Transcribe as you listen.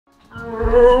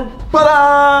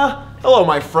Hello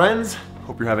my friends,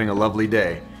 hope you're having a lovely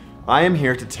day. I am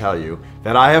here to tell you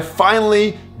that I have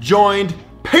finally joined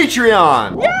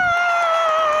Patreon!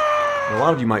 Yeah! A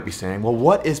lot of you might be saying, well,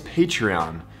 what is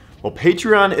Patreon? Well,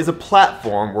 Patreon is a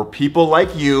platform where people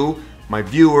like you, my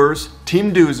viewers,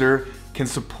 TeamDuzer, can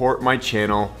support my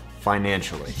channel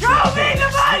financially. Show me the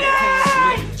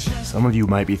money! Some of you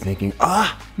might be thinking,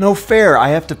 no fair, I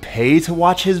have to pay to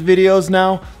watch his videos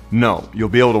now? No, you'll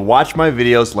be able to watch my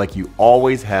videos like you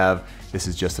always have. This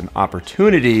is just an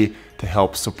opportunity to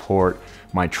help support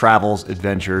my travels,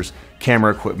 adventures,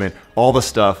 camera equipment, all the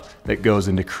stuff that goes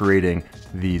into creating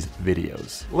these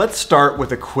videos. Let's start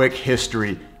with a quick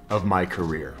history of my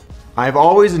career. I've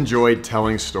always enjoyed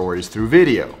telling stories through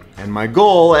video, and my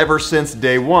goal ever since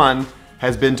day one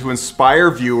has been to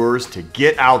inspire viewers to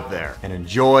get out there and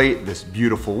enjoy this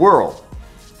beautiful world.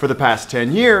 For the past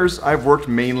 10 years, I've worked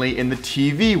mainly in the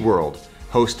TV world,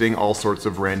 hosting all sorts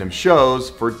of random shows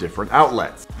for different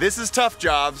outlets. This is Tough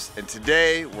Jobs, and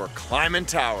today we're climbing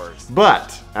towers.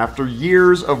 But after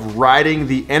years of riding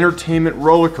the entertainment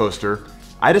roller coaster,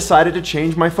 I decided to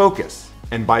change my focus.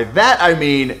 And by that I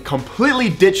mean completely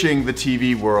ditching the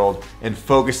TV world and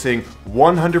focusing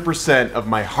 100% of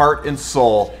my heart and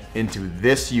soul into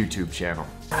this YouTube channel.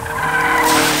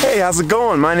 Hey, how's it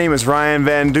going? My name is Ryan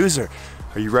Van Duzer.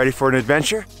 Are you ready for an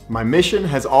adventure? My mission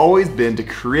has always been to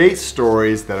create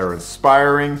stories that are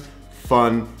inspiring,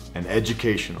 fun, and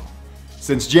educational.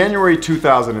 Since January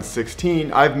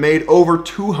 2016, I've made over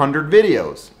 200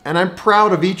 videos, and I'm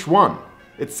proud of each one.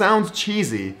 It sounds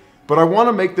cheesy, but I want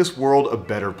to make this world a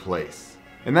better place.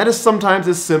 And that is sometimes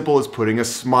as simple as putting a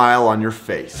smile on your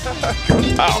face. I'm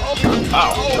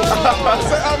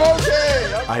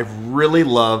okay. I've really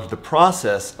loved the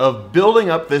process of building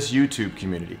up this YouTube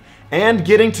community and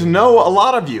getting to know a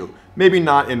lot of you. Maybe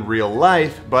not in real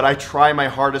life, but I try my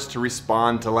hardest to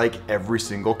respond to like every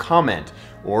single comment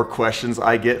or questions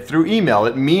I get through email.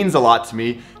 It means a lot to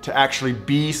me to actually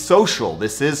be social.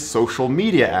 This is social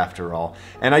media after all.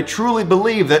 And I truly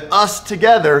believe that us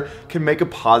together can make a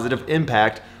positive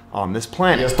impact on this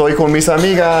planet. Estoy con mis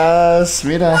amigas.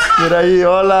 Mira, mira ahí,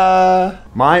 hola.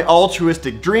 My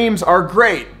altruistic dreams are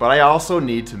great, but I also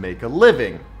need to make a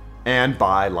living and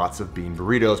buy lots of bean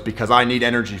burritos because I need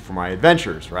energy for my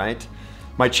adventures, right?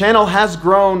 My channel has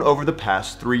grown over the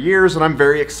past 3 years and I'm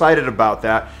very excited about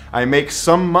that. I make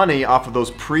some money off of those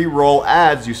pre-roll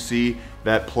ads you see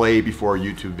that play before a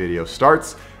YouTube video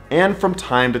starts, and from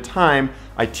time to time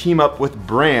I team up with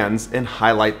brands and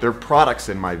highlight their products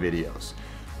in my videos.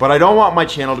 But I don't want my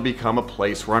channel to become a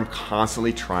place where I'm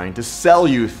constantly trying to sell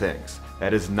you things.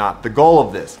 That is not the goal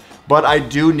of this. But I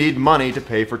do need money to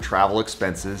pay for travel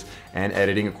expenses and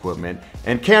editing equipment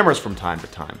and cameras from time to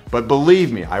time. But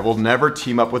believe me, I will never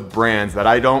team up with brands that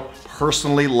I don't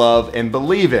personally love and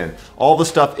believe in. All the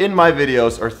stuff in my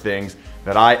videos are things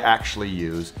that I actually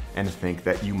use and think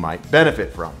that you might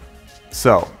benefit from.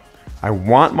 So, I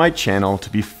want my channel to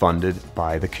be funded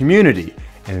by the community,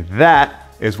 and that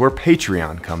is where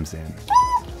Patreon comes in.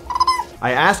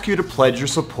 I ask you to pledge your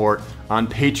support on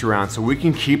Patreon so we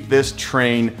can keep this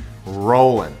train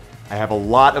rolling. I have a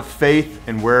lot of faith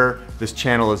in where this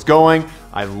channel is going.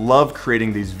 I love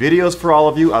creating these videos for all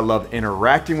of you. I love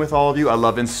interacting with all of you. I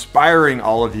love inspiring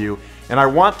all of you. And I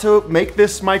want to make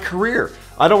this my career.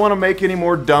 I don't want to make any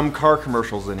more dumb car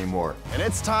commercials anymore. And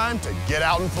it's time to get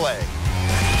out and play.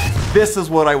 This is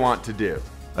what I want to do.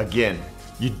 Again,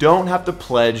 you don't have to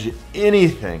pledge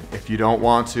anything if you don't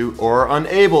want to or are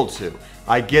unable to.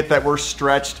 I get that we're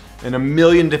stretched in a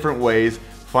million different ways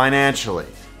financially.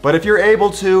 But if you're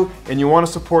able to and you want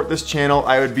to support this channel,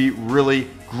 I would be really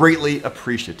greatly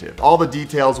appreciative. All the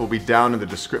details will be down in the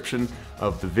description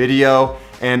of the video.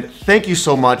 And thank you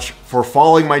so much for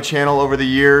following my channel over the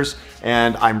years.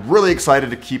 And I'm really excited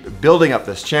to keep building up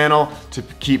this channel, to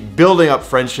keep building up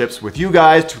friendships with you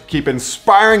guys, to keep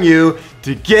inspiring you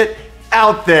to get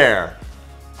out there.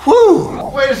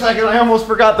 Whew! Wait a second, I almost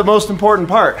forgot the most important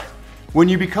part. When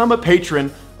you become a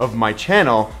patron of my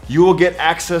channel, you will get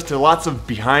access to lots of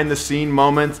behind the scene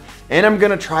moments, and I'm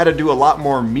gonna try to do a lot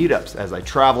more meetups as I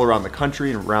travel around the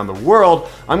country and around the world.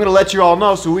 I'm gonna let you all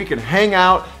know so we can hang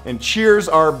out and cheers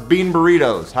our bean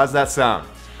burritos. How's that sound?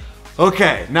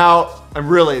 Okay, now I'm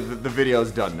really, the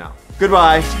video's done now.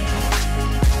 Goodbye.